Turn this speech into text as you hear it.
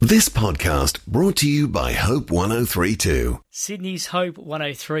This podcast brought to you by Hope 1032. Sydney's Hope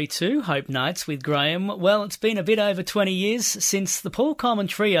 1032, Hope Nights with Graham. Well, it's been a bit over 20 years since the Paul Colman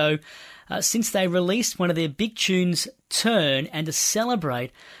Trio, since they released one of their big tunes, Turn, and to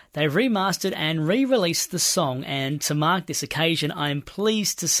celebrate, they remastered and re-released the song, and to mark this occasion, I am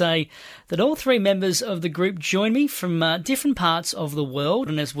pleased to say that all three members of the group join me from different parts of the world,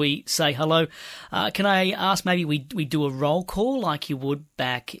 and as we say hello, can I ask maybe we do a roll call like you would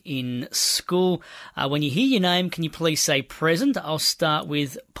back in school? When you hear your name, can you please say present? I'll start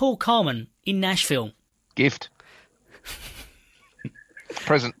with Paul Colman in Nashville. Gift.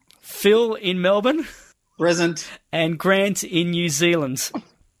 Present. Phil in Melbourne. Present. And Grant in New Zealand.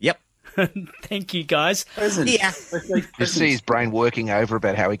 Yep. Thank you, guys. Present. Yeah. Just see his brain working over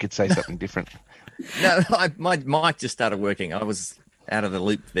about how he could say something different. No, my mic just started working. I was out of the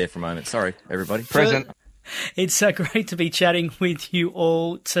loop there for a moment. Sorry, everybody. Present. It's great to be chatting with you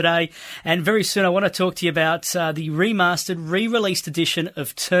all today. And very soon I want to talk to you about the remastered, re-released edition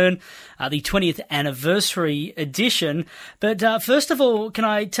of Turn, the 20th anniversary edition. But first of all, can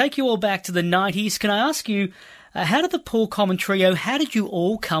I take you all back to the 90s? Can I ask you, how did the Paul Colman Trio, how did you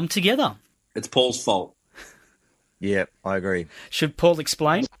all come together? It's Paul's fault. Yeah, I agree. Should Paul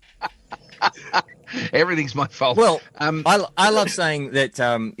explain? Everything's my fault. Well, I love saying that,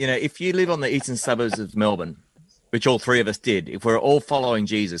 if you live on the eastern suburbs of Melbourne, which all three of us did, if we're all following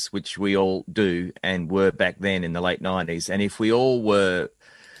Jesus, which we all do and were back then in the late 90s, and if we all were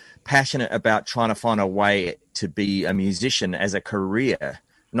passionate about trying to find a way to be a musician as a career,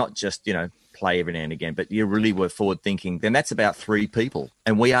 not just, play every now and again, but you really were forward thinking, then that's about three people.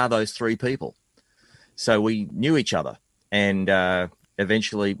 And we are those three people. So we knew each other and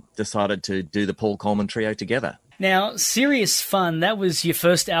eventually decided to do the Paul Colman Trio together. Now, Serious Fun, that was your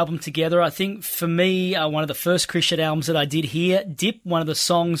first album together. I think for me, one of the first Christian albums that I did hear. Dip, one of the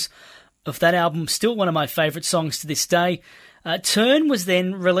songs of that album, still one of my favourite songs to this day. Turn was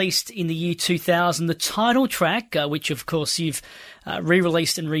then released in the year 2000. The title track, which of course you've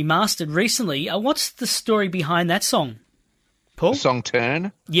re-released and remastered recently. What's the story behind that song, Paul? The song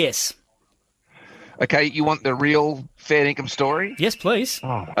Turn? Yes. Okay, you want the real fair income story? Yes, please.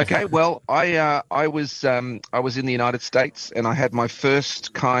 Oh, okay. Well, I was in the United States, and I had my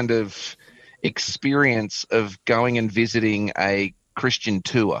first kind of experience of going and visiting a Christian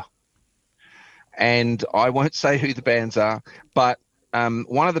tour. And I won't say who the bands are, but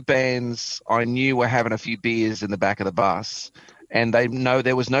one of the bands I knew were having a few beers in the back of the bus, and they know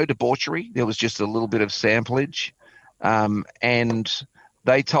there was no debauchery. There was just a little bit of samplage, and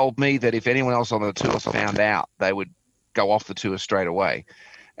they told me that if anyone else on the tour found out, they would go off the tour straight away.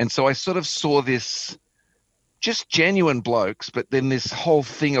 And so I sort of saw this just genuine blokes, but then this whole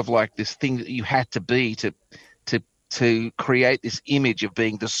thing of like this thing that you had to be to create this image of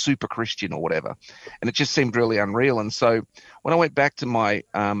being the super Christian or whatever. And it just seemed really unreal. And so when I went back to my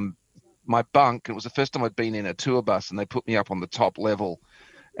my bunk, it was the first time I'd been in a tour bus, and they put me up on the top level,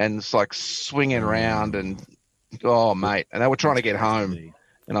 and it's like swinging around and, oh, mate. And they were trying to get home.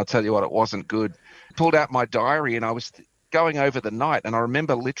 And I'll tell you what, it wasn't good. Pulled out my diary, and I was going over the night, and I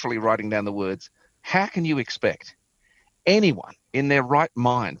remember literally writing down the words, how can you expect anyone in their right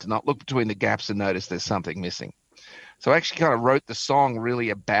mind to not look between the gaps and notice there's something missing? So I actually kind of wrote the song really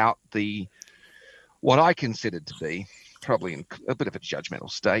about what I considered to be probably in a bit of a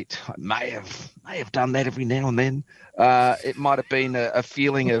judgmental state. I may have done that every now and then. It might have been a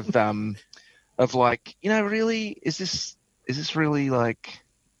feeling of like, really, is this really like,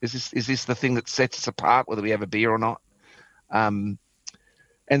 is this the thing that sets us apart, whether we have a beer or not? And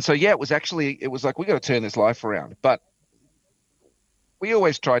so, yeah, it was like, we got to turn this life around. But we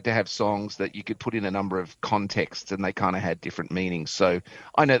always tried to have songs that you could put in a number of contexts, and they kind of had different meanings. So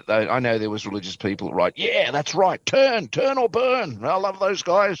I know there was religious people that write, yeah, that's right, turn or burn. I love those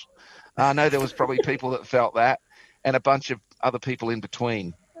guys. I know there was probably people that felt that, and a bunch of other people in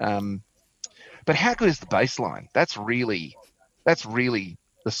between. But how good is the bass line? That's really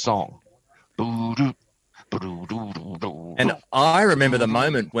the song. And I remember the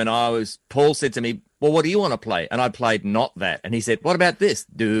moment when Paul said to me, well, what do you want to play? And I played Not That. And he said, what about this?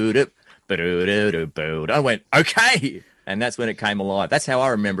 I went, okay. And that's when it came alive. That's how I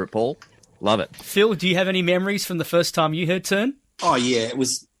remember it, Paul. Love it. Phil, do you have any memories from the first time you heard Turn? Oh, yeah. It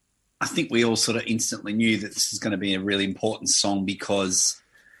was, I think we all sort of instantly knew that this was going to be a really important song because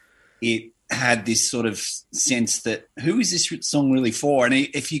it had this sort of sense that who is this song really for? And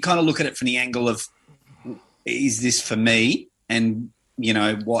if you kind of look at it from the angle of, is this for me? And,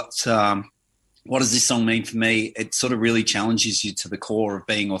 what does this song mean for me? It sort of really challenges you to the core of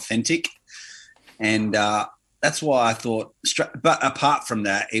being authentic. And that's why I thought. But apart from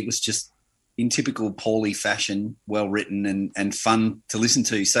that, it was just in typical Paulie fashion, well written and fun to listen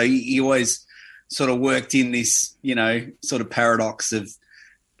to. So he always sort of worked in this, sort of paradox of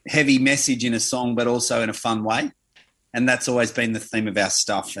heavy message in a song, but also in a fun way. And that's always been the theme of our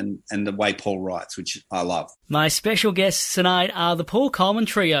stuff and the way Paul writes, which I love. My special guests tonight are the Paul Colman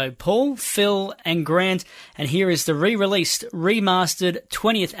Trio, Paul, Phil and Grant. And here is the re-released, remastered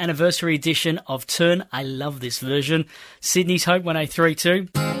 20th anniversary edition of Turn. I love this version. Sydney's Hope 1032.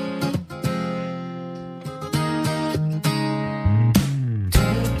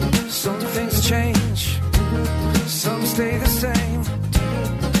 Some things change, some stay the same.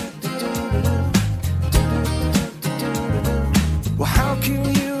 Well, how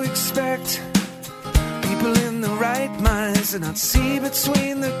can you expect people in the right minds to not see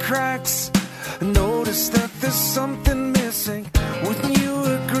between the cracks and notice that there's something missing? Wouldn't you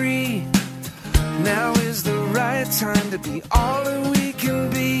agree? Now is the right time to be all that we can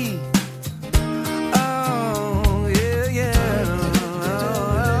be. Oh, yeah, yeah.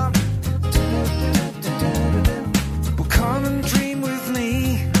 Well, come and dream with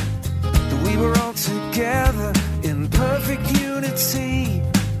me that we were all together in perfect unity.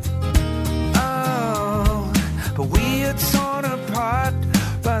 Oh, but we are torn apart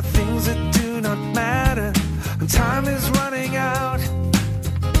by things that do not matter, and time is running out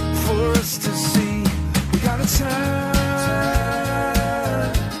for us to see. We gotta turn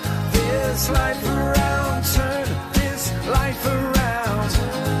this life around, turn this life around,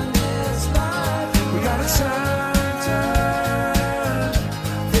 turn this life around. We gotta turn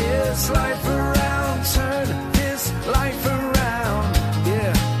this life around, turn this life around.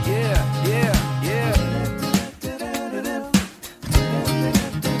 Yeah, yeah, yeah, yeah.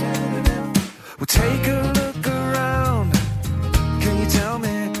 Well, take a look around. Can you tell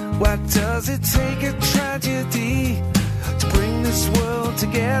me, what does it take a tragedy to bring this world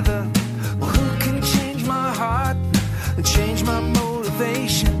together? Well, who can change my heart and change my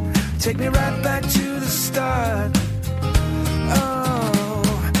motivation? Take me right back to the start. Oh,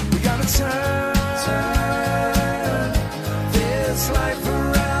 we gotta turn this life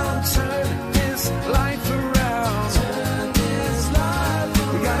around, turn this life around, turn this life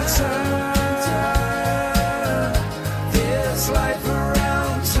around. We gotta turn this life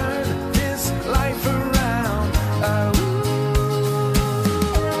around, turn this life around. Oh,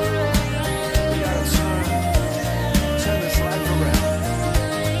 we gotta turn this life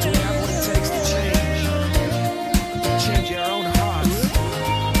around. Do we have what it takes to change our own hearts?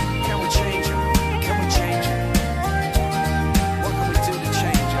 Can we change them? Can we change them? What can we do to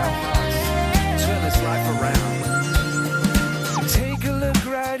change our hearts? Turn this life around. Take a look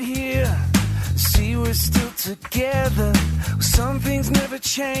right here. See, we're still together. Some things never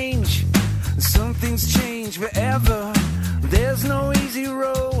change. Some things change forever. There's no easy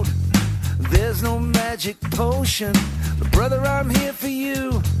road. There's no magic potion. But brother, I'm here for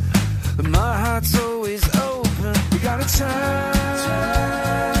you. But my heart's always open. We gotta turn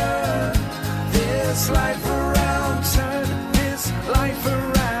this life around, turn this life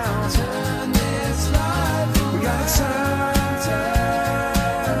around, turn this life around. We gotta turn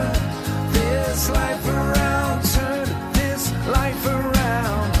this life around, turn this life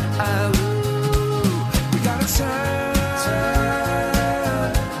around. Oh, we gotta turn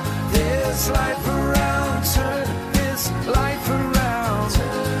this life around, turn this life around,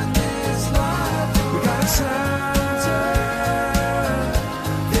 turn this life. We gotta turn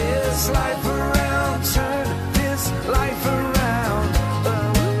this life around, turn this life around.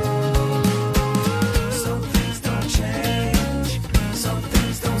 Oh. Some things don't change, some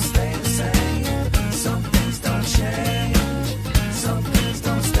things don't stay the same. Some things don't change, some things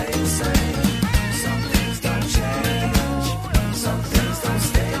don't stay the same. Some things don't change, some things don't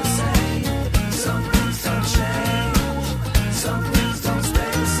stay the same. Some things don't change, some things don't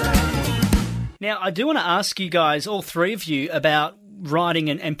stay the same. Now, I do want to ask you guys, all three of you, about writing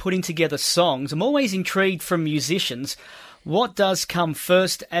and putting together songs. I'm always intrigued from musicians. What does come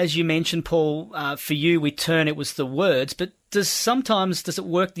first? As you mentioned, Paul, for you with Turn, it was the words, but does it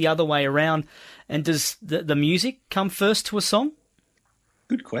work the other way around? And does the music come first to a song?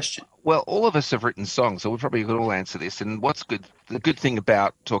 Good question. Well, all of us have written songs, so we probably could all answer this. And the good thing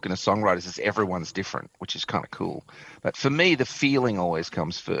about talking to songwriters is everyone's different, which is kind of cool. But for me, the feeling always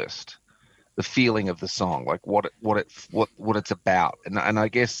comes first. The feeling of the song, like what it's about. And I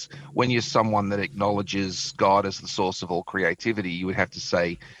guess when you're someone that acknowledges God as the source of all creativity, you would have to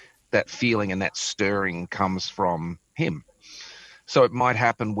say that feeling and that stirring comes from Him. So it might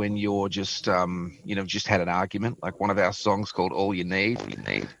happen when you're just, just had an argument, like one of our songs called All You Need.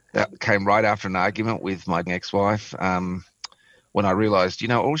 That came right after an argument with my ex-wife. When I realized,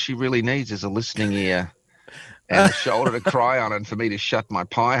 all she really needs is a listening ear and a shoulder to cry on, and for me to shut my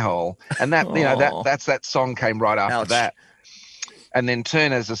pie hole. And that, that song came right after Ouch. that. And then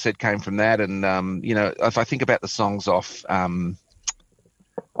Turn, as I said, came from that. And, if I think about the songs off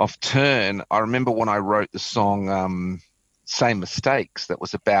Turn, I remember when I wrote the song Same Mistakes, that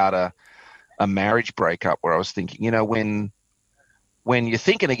was about a marriage breakup, where I was thinking, when you're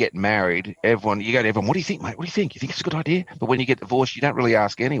thinking of getting married, you go to everyone, what do you think, mate? What do you think? You think it's a good idea? But when you get divorced, you don't really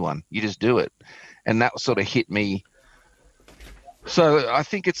ask anyone. You just do it. And that sort of hit me. So I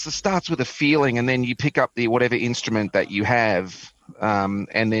think it starts with a feeling, and then you pick up whatever instrument that you have.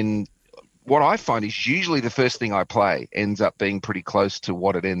 And then what I find is usually the first thing I play ends up being pretty close to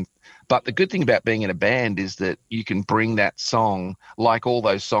what it ends. But the good thing about being in a band is that you can bring that song, like all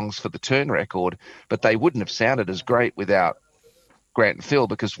those songs for the Turn record, but they wouldn't have sounded as great without Grant and Phil,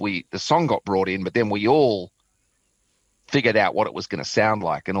 because the song got brought in, but then we all figured out what it was going to sound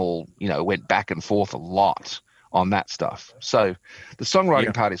like, and all, went back and forth a lot on that stuff. So the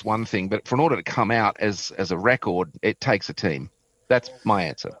songwriting part is one thing, but in order to come out as a record, it takes a team. That's my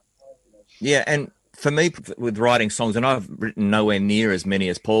answer. Yeah, and for me, with writing songs, and I've written nowhere near as many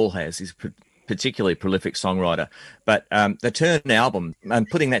as Paul has, he's particularly prolific songwriter, but the Turn album, and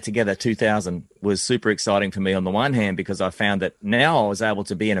putting that together 2000 was super exciting for me on the one hand, because I found that now I was able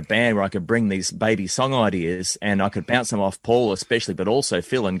to be in a band where I could bring these baby song ideas and I could bounce them off Paul especially, but also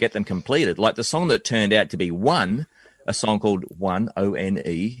Phil, and get them completed. Like the song that turned out to be One, a song called One,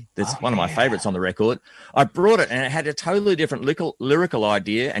 O-N-E. That's one of my favorites on the record. I brought it, and it had a totally different lyrical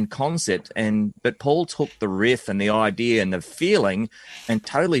idea and concept, but Paul took the riff and the idea and the feeling and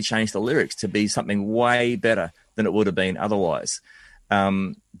totally changed the lyrics to be something way better than it would have been otherwise.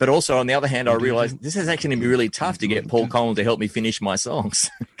 But also, on the other hand, I realized this is actually going to be really tough to get Paul Colman to help me finish my songs,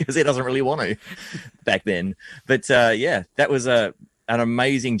 because he doesn't really want to back then. But that was an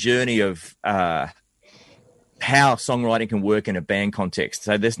amazing journey of how songwriting can work in a band context.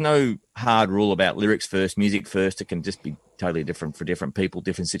 So there's no hard rule about lyrics first, music first. It can just be totally different for different people,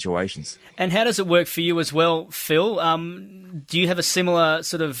 different situations. And how does it work for you as well, Phil? Do you have a similar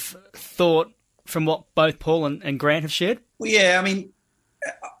sort of thought from what both Paul and Grant have shared? Well, yeah, I mean,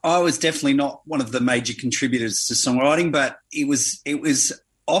 I was definitely not one of the major contributors to songwriting, but it was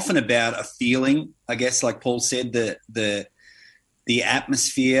often about a feeling, I guess, like Paul said, the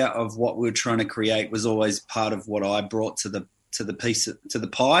atmosphere of what we were trying to create was always part of what I brought to the piece, to the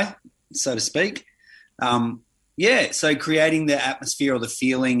pie, so to speak. So creating the atmosphere or the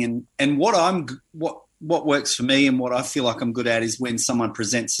feeling, and what works for me and what I feel like I'm good at is when someone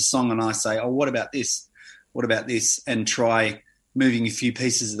presents a song and I say, oh, what about this? What about this? And try moving a few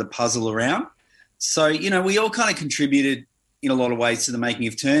pieces of the puzzle around. So, we all kind of contributed in a lot of ways to the making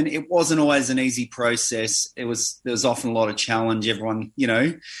of Turn. It wasn't always an easy process. There was often a lot of challenge. Everyone,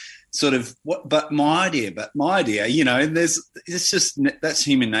 sort of but my idea, and that's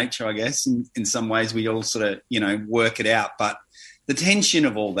human nature, I guess. In some ways we all sort of, work it out, but the tension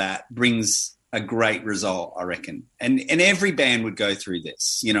of all that brings a great result, I reckon. And every band would go through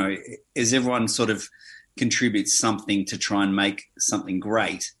this, as everyone sort of contributes something to try and make something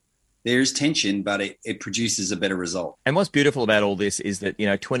great. There's tension, but it produces a better result. And what's beautiful about all this is that,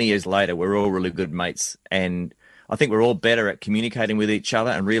 20 years later, we're all really good mates. And I think we're all better at communicating with each other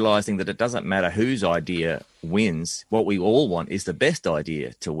and realizing that it doesn't matter whose idea wins. What we all want is the best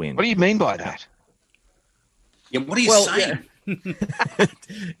idea to win. What do you mean by that? Yeah, what are you saying? Yeah.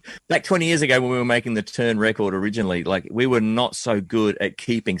 Back 20 years ago when we were making the Turn record originally, like, we were not so good at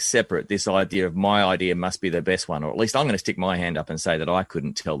keeping separate this idea of my idea must be the best one, or at least I'm going to stick my hand up and say that I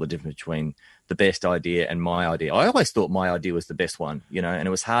couldn't tell the difference between the best idea and my idea. I always thought my idea was the best one, and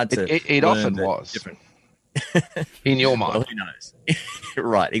it was hard to it often was different in your mind. Well, who knows?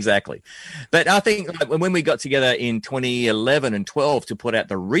 Right, exactly. But I think when we got together in 2011 and 12 to put out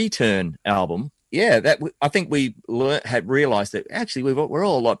the Return album, I think we had realized that actually we're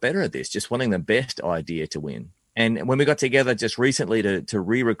all a lot better at this, just wanting the best idea to win. And when we got together just recently to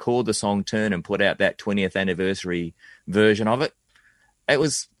re-record the song Turn and put out that 20th anniversary version of it, it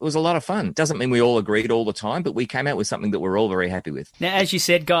was a lot of fun. Doesn't mean we all agreed all the time, but we came out with something that we're all very happy with. Now, as you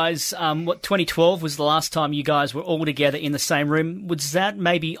said, guys, 2012 was the last time you guys were all together in the same room. Was that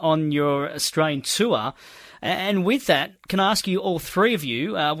maybe on your Australian tour? And with that, can I ask you, all three of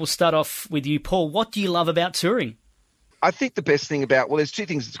you, we'll start off with you, Paul, what do you love about touring? I think the best thing there's two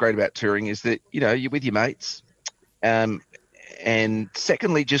things that's great about touring is that, you're with your mates, and and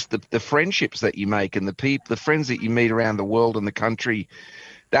secondly, just the friendships that you make and the friends that you meet around the world and the country.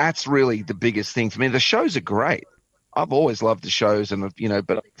 That's really the biggest thing for me. The shows are great. I've always loved the shows, and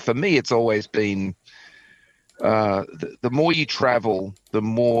but for me, it's always been the more you travel, the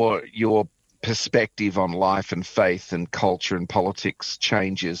more your perspective on life and faith and culture and politics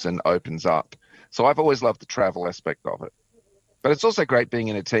changes and opens up. So I've always loved the travel aspect of it. But it's also great being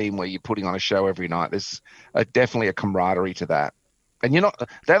in a team where you're putting on a show every night. There's definitely a camaraderie to that. And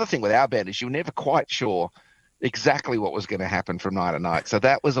the other thing with our band is you're never quite sure exactly what was going to happen from night to night. So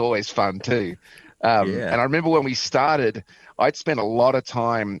that was always fun too. And I remember when we started, I'd spent a lot of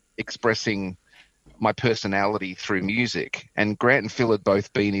time expressing my personality through music. And Grant and Phil had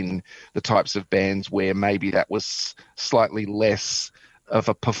both been in the types of bands where maybe that was slightly less of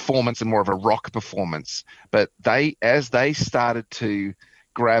a performance and more of a rock performance. But as they started to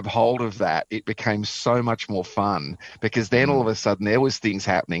grab hold of that, it became so much more fun, because then all of a sudden there was things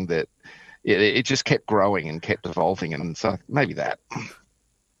happening that it just kept growing and kept evolving. And so maybe that.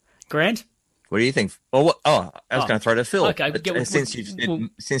 Grant? What do you think? I was going to throw to Phil. Okay. Since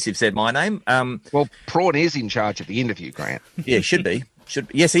you've said my name. Well, Prawn is in charge of the interview, Grant. Yeah, should be.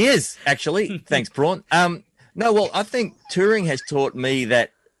 Yes, he is, actually. Thanks, Prawn. No, well, I think touring has taught me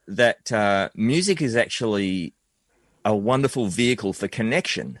that music is actually a wonderful vehicle for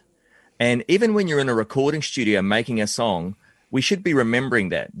connection. And even when you're in a recording studio making a song, we should be remembering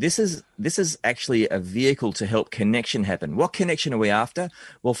that this is actually a vehicle to help connection happen. What connection are we after?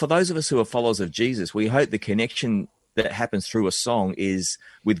 Well, for those of us who are followers of Jesus, we hope the connection that happens through a song is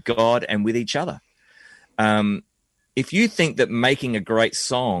with God and with each other. If you think that making a great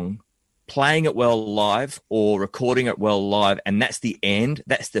song, playing it well live or recording it well live, and that's the end,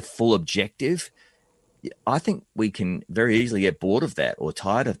 that's the full objective, I think we can very easily get bored of that or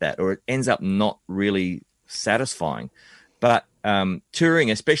tired of that, or it ends up not really satisfying. But touring,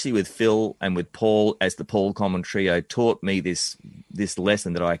 especially with Phil and with Paul as the Paul Colman Trio, taught me this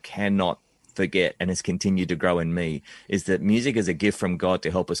lesson that I cannot forget and has continued to grow in me, is that music is a gift from God to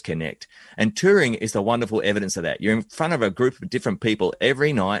help us connect. And touring is the wonderful evidence of that. You're in front of a group of different people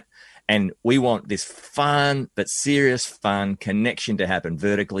every night, and we want this fun but serious fun connection to happen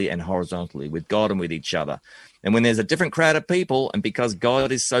vertically and horizontally with God and with each other. And when there's a different crowd of people, and because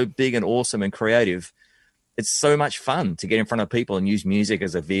God is so big and awesome and creative, it's so much fun to get in front of people and use music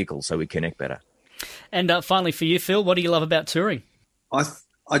as a vehicle so we connect better. And finally for you, Phil, what do you love about touring?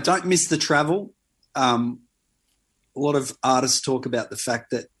 I don't miss the travel. A lot of artists talk about the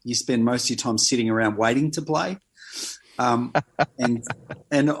fact that you spend most of your time sitting around waiting to play. And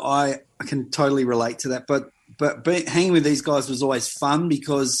I can totally relate to that. But hanging with these guys was always fun,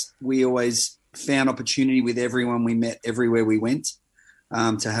 because we always found opportunity with everyone we met everywhere we went,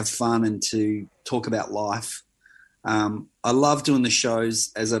 to have fun and to talk about life. I love doing the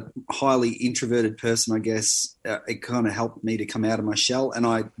shows. As a highly introverted person, I guess it kind of helped me to come out of my shell, and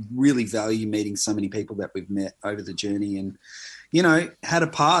I really value meeting so many people that we've met over the journey and, had a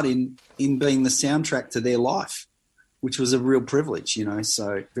part in being the soundtrack to their life, which was a real privilege,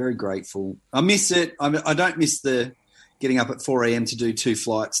 so very grateful. I miss it. I don't miss the getting up at 4 a.m. to do 2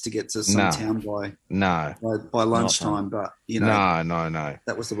 flights to get to some town by lunchtime. But, No.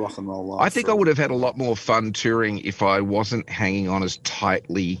 That was the rock and roll life. I think I would have had a lot more fun touring if I wasn't hanging on as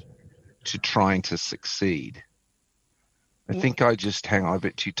tightly to trying to succeed. I think I just hang on a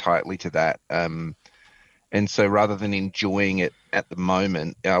bit too tightly to that. And so rather than enjoying it at the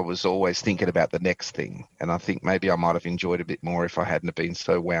moment, I was always thinking about the next thing. And I think maybe I might have enjoyed it a bit more if I hadn't been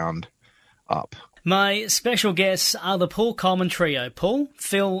so wound up. My special guests are the Paul Colman Trio. Paul,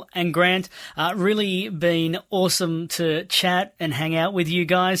 Phil and Grant. Really been awesome to chat and hang out with you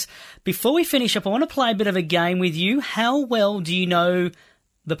guys. Before we finish up, I want to play a bit of a game with you. How well do you know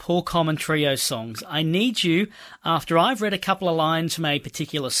the Paul Colman Trio songs? I need you, after I've read a couple of lines from a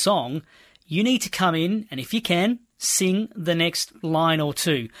particular song, you need to come in, and if you can, sing the next line or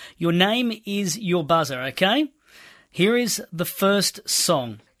two. Your name is your buzzer, okay? Here is the first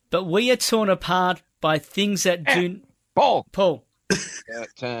song. But we are torn apart by things that do... Paul.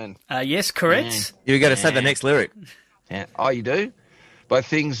 Turn. Yes, correct. You got to say the next lyric. Yeah. Oh, you do? By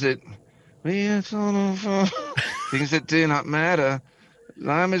things that... We are torn apart. Things that do not matter.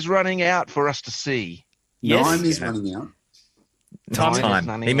 Time is running out for us to see. Yes. Time is running out.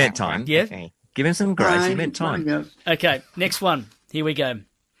 Time. He meant time. Yeah. Okay. Give him some grace. He meant time. Okay, next one. Here we go.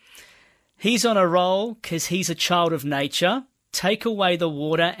 He's on a roll because he's a child of nature. Take away the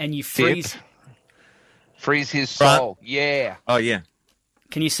water and you freeze. Freeze his soul. Right. Yeah. Oh, yeah.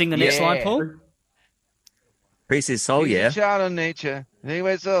 Can you sing the next line, Paul? Freeze his soul, He's yeah. a child of nature. He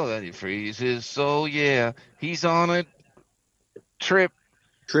waits all and he frees his soul. Yeah. He's on it. Trip.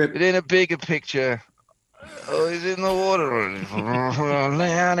 Trip. But in a bigger picture, he's in the water.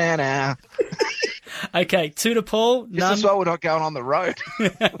 Now. Okay, 2 to Paul. This is why we're not going on the road.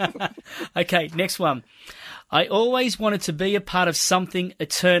 Okay, next one. I always wanted to be a part of something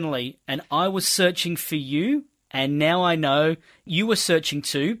eternally, and I was searching for you, and now I know you were searching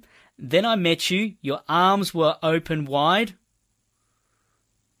too. Then I met you, your arms were open wide.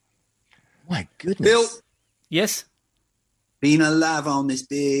 My goodness. Bill, Yes? being alive on this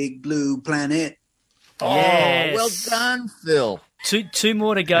big blue planet. Yes. Oh, well done, Phil. Two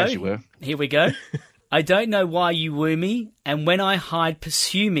more to go. As you were. Here we go. I don't know why you woo me, and when I hide,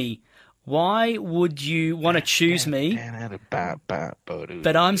 pursue me. Why would you want to choose me?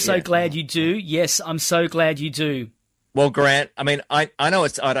 But I'm so glad you do. Yes, I'm so glad you do. Well, Grant, I mean, I know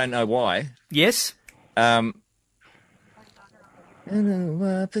it's, I don't know why. Yes?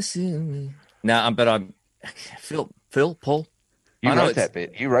 No, but I'm, Phil, Paul. You I know wrote it's- that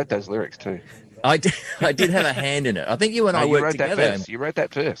bit. You wrote those lyrics too. I did have a hand in it. I think you and I you worked wrote together. that verse. You wrote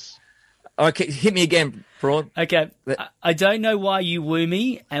that verse. Okay, hit me again, Prawn. Okay. I don't know why you woo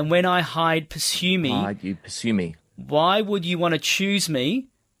me, and when I hide, pursue me. Hide, you pursue me. Why would you want to choose me?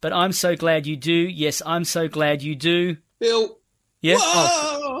 But I'm so glad you do. Yes, I'm so glad you do. Bill. Yeah.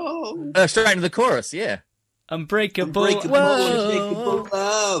 Whoa. Straight into the chorus, yeah. Unbreakable. Unbreakable, unshakable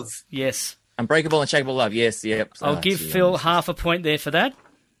love. Yes. Unbreakable, unshakable love. Yes, yep. I'll give Phil half a point there for that.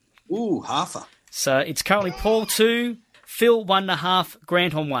 Ooh, half a. So it's currently Paul 2, Phil 1.5,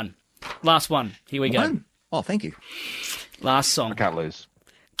 Grant on 1. Last one. Here we go. One. Oh, thank you. Last song. I can't lose.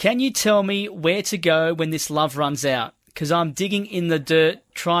 Can you tell me where to go when this love runs out? 'Cause I'm digging in the dirt,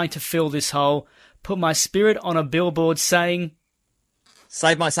 trying to fill this hole. Put my spirit on a billboard saying,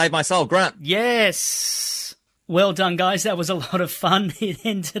 Save my soul, Grant. yes. Well done, guys. That was a lot of fun. It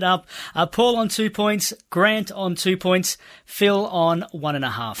ended up Paul on 2 points, Grant on 2 points, Phil on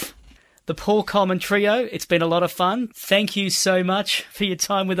 1.5. The Paul Colman Trio, it's been a lot of fun. Thank you so much for your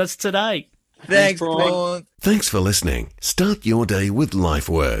time with us today. Thanks, Prawn. Prawn. Thanks for listening. Start your day with life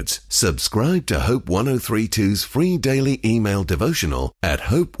words. Subscribe to Hope 1032's free daily email devotional at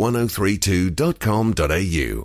hope1032.com.au.